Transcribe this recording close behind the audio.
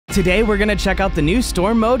Today we're gonna check out the new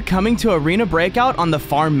storm mode coming to Arena Breakout on the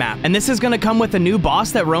farm map. And this is gonna come with a new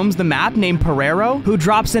boss that roams the map named Perero, who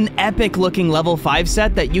drops an epic looking level 5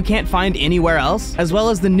 set that you can't find anywhere else, as well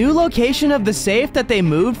as the new location of the safe that they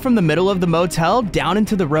moved from the middle of the motel down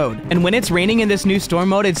into the road. And when it's raining in this new storm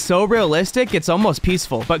mode, it's so realistic, it's almost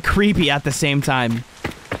peaceful, but creepy at the same time.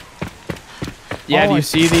 Yeah, do you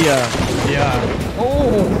see the, yeah.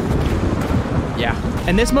 Oh. Yeah.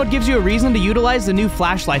 And this mode gives you a reason to utilize the new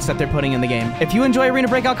flashlights that they're putting in the game. If you enjoy Arena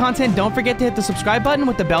Breakout content, don't forget to hit the subscribe button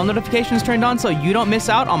with the bell notifications turned on so you don't miss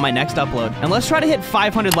out on my next upload. And let's try to hit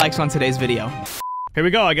 500 likes on today's video. Here we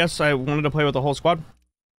go. I guess I wanted to play with the whole squad.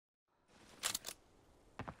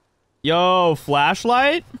 Yo,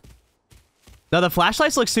 flashlight? Now, the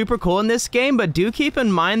flashlights look super cool in this game, but do keep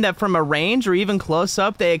in mind that from a range or even close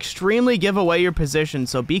up, they extremely give away your position,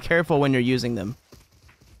 so be careful when you're using them.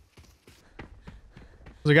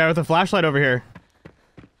 There's a guy with a flashlight over here.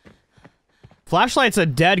 Flashlight's a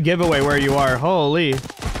dead giveaway where you are. Holy.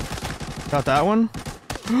 Got that one?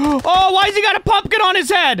 Oh, why's he got a pumpkin on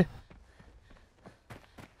his head?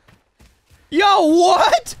 Yo,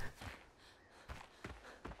 what?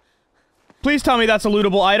 Please tell me that's a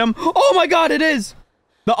lootable item. Oh my god, it is!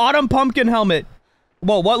 The autumn pumpkin helmet.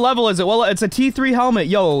 Well, what level is it? Well, it's a T3 helmet.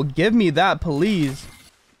 Yo, give me that, please.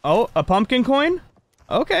 Oh, a pumpkin coin?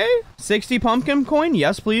 Okay. 60 pumpkin coin?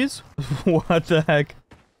 Yes, please. What the heck?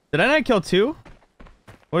 Did I not kill two?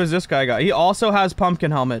 What does this guy got? He also has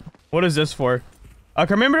pumpkin helmet. What is this for? A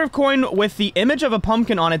commemorative coin with the image of a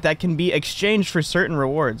pumpkin on it that can be exchanged for certain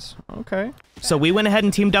rewards. Okay. So we went ahead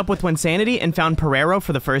and teamed up with Winsanity and found Perero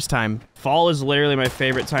for the first time. Fall is literally my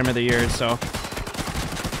favorite time of the year, so.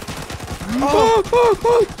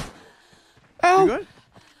 Ow! You good?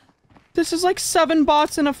 This is like 7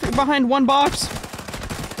 bots in behind one box.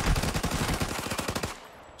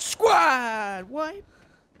 Squad! What?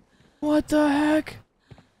 What the heck?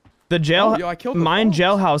 The jail, yo, I killed the mine boss.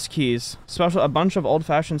 jailhouse keys. Special, a bunch of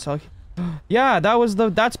old-fashioned cell. Yeah, that's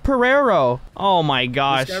Perero. Oh my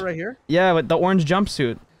gosh. This guy right here? Yeah, with the orange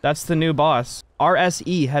jumpsuit. That's the new boss.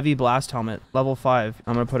 RSE heavy blast helmet, level 5.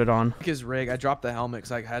 I'm gonna put it on. His rig. I dropped the helmet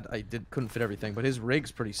because couldn't fit everything, but his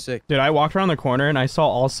rig's pretty sick. Dude, I walked around the corner and I saw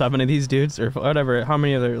all 7 of these dudes, or whatever. How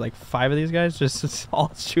many other, like 5 of these guys, just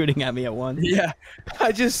all shooting at me at once. Yeah,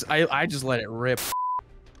 I just let it rip.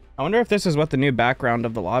 I wonder if this is what the new background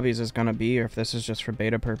of the lobbies is gonna be, or if this is just for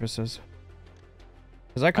beta purposes.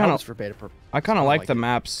 Cause I kind of for beta purpose. I kind of like the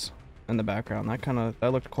maps in the background.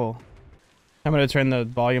 That looked cool. I'm gonna turn the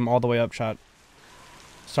volume all the way up, chat.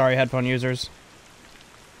 Sorry, headphone users.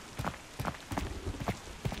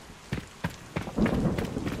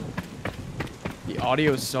 The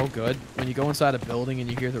audio is so good when you go inside a building and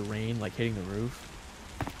you hear the rain like hitting the roof.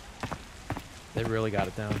 They really got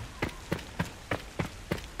it down.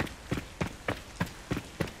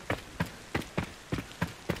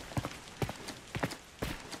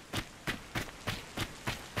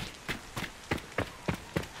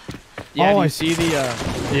 Yeah, do you see the,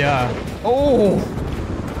 Yeah. Oh!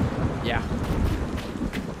 yeah.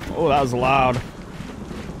 Oh, that was loud.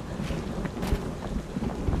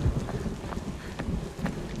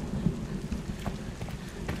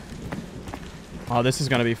 Oh, this is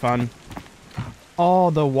gonna be fun. Oh,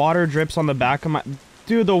 the water drips on the back of my...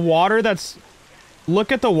 Dude, the water that's...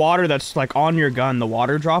 Look at the water that's, like, on your gun. The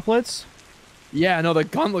water droplets. Yeah, no, the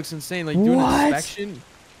gun looks insane. Like, doing an inspection.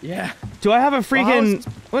 Yeah. Do I have a freaking...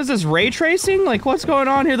 What is this, ray tracing? Like, what's going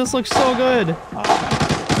on here? This looks so good. Like,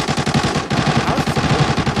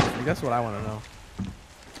 that's what I want to know.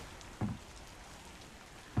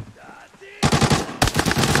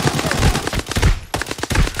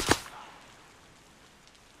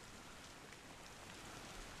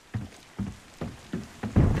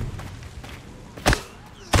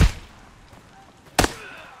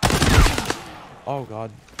 Oh,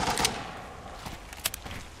 God.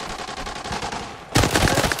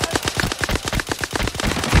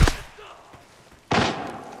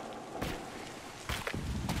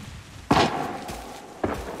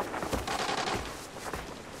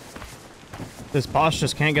 This boss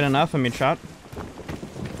just can't get enough of me, chat.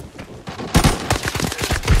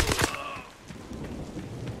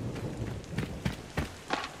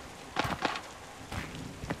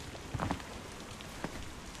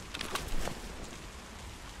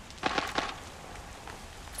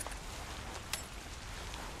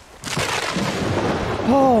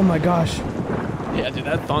 Oh my gosh. Yeah, dude,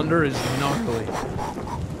 that thunder is gnarly.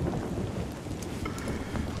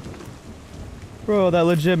 Bro, that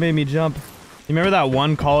legit made me jump. You remember that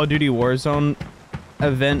one Call of Duty Warzone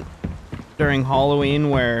event during Halloween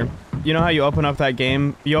where you know how you open up that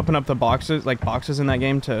game? You open up the boxes, like boxes in that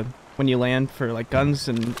game to when you land for like guns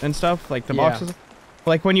and stuff, like the boxes.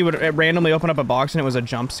 Like when you would randomly open up a box and it was a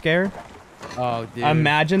jump scare. Oh, dude.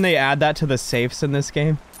 Imagine they add that to the safes in this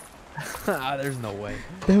game. There's no way.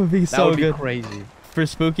 That would be so good. That would be crazy. For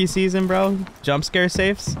spooky season, bro. Jump scare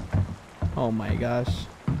safes. Oh my gosh.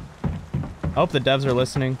 I hope the devs are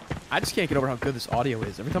listening. I just can't get over how good this audio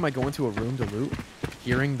is. Every time I go into a room to loot,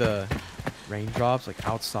 hearing the raindrops like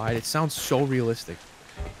outside, it sounds so realistic.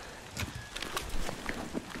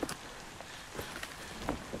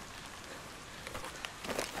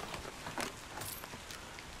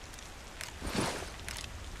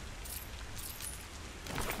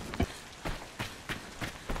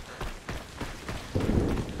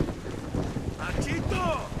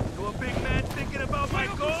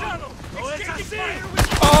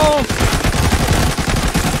 Oh!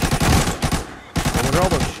 What are all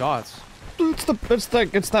those shots?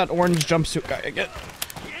 It's that orange jumpsuit guy again.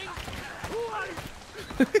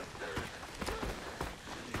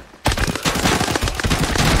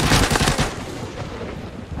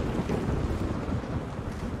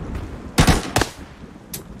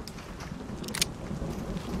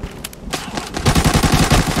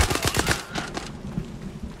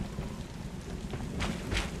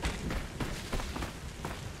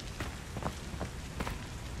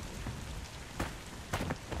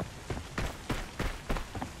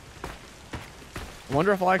 I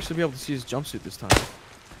wonder if I'll actually be able to see his jumpsuit this time.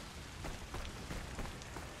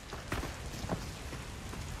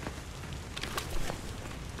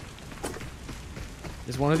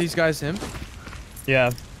 Is one of these guys him? Yeah.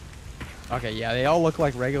 Okay, yeah, they all look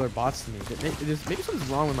like regular bots to me. Maybe something's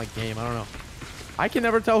wrong with my game. I don't know. I can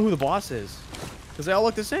never tell who the boss is because they all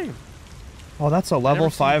look the same. Oh, that's a level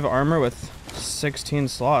 5 armor with 16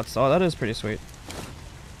 slots. Oh, that is pretty sweet.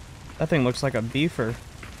 That thing looks like a beefer.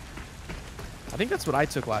 I think that's what I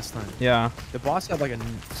took last time. Yeah. The boss had like a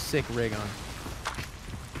sick rig on.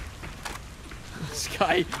 This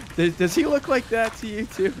guy, does he look like that to you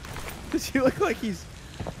too? Does he look like he's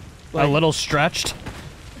like, a little stretched?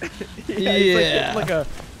 yeah, he's like a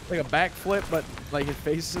backflip, but like his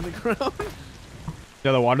face is in the ground.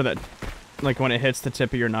 Yeah, the water that, like when it hits the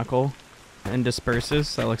tip of your knuckle and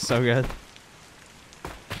disperses, that looks so good.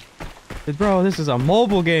 Bro, this is a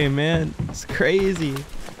mobile game, man. It's crazy.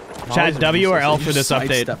 Chat, W or L for this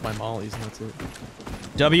update. Step my mollies and that's it.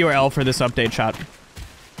 W or L for this update, chat.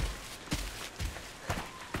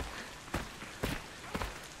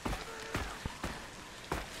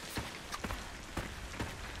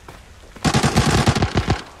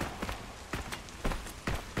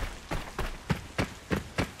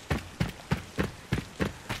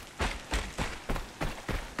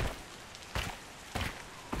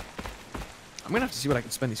 I'm gonna have to see what I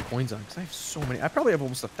can spend these coins on because I have so many. I probably have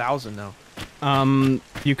almost 1,000 now.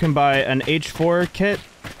 You can buy an H4 kit.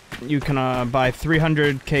 You can buy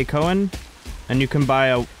 300k coin, and you can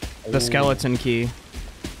buy the skeleton key.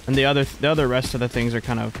 And the other rest of the things are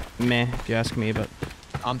kind of meh, if you ask me. But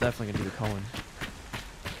I'm definitely gonna do the coin.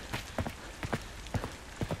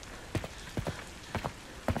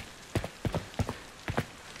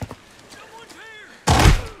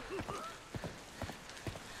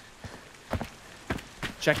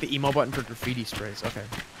 Check the emo button for graffiti sprays. Okay.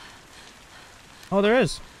 oh, there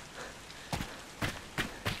is.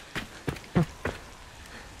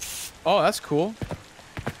 Oh, that's cool.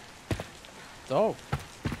 Oh.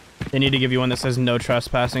 They need to give you one that says no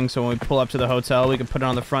trespassing, so when we pull up to the hotel, we can put it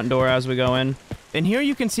on the front door as we go in. And here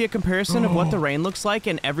you can see a comparison of what the rain looks like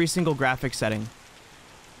in every single graphic setting.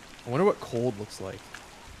 I wonder what cold looks like.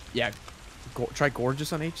 Yeah. Try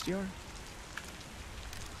gorgeous on HDR.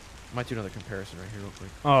 Might do another comparison right here real quick.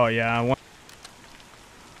 Oh, yeah.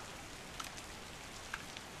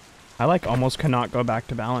 I like almost cannot go back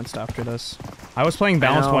to balanced after this. I was playing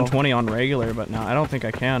balanced 120 on regular, but no, I don't think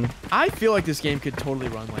I can. I feel like this game could totally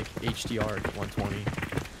run like HDR at 120.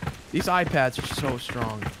 These iPads are so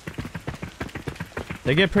strong.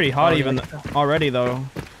 They get pretty hot already, though.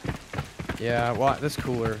 Yeah, well, that's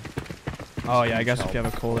cooler. Oh, yeah, I guess if you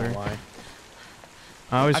have a cooler.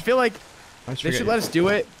 I feel like they forget should let us do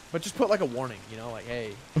it, but just put like a warning, you know, like,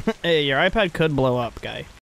 hey. Hey, your iPad could blow up, guy.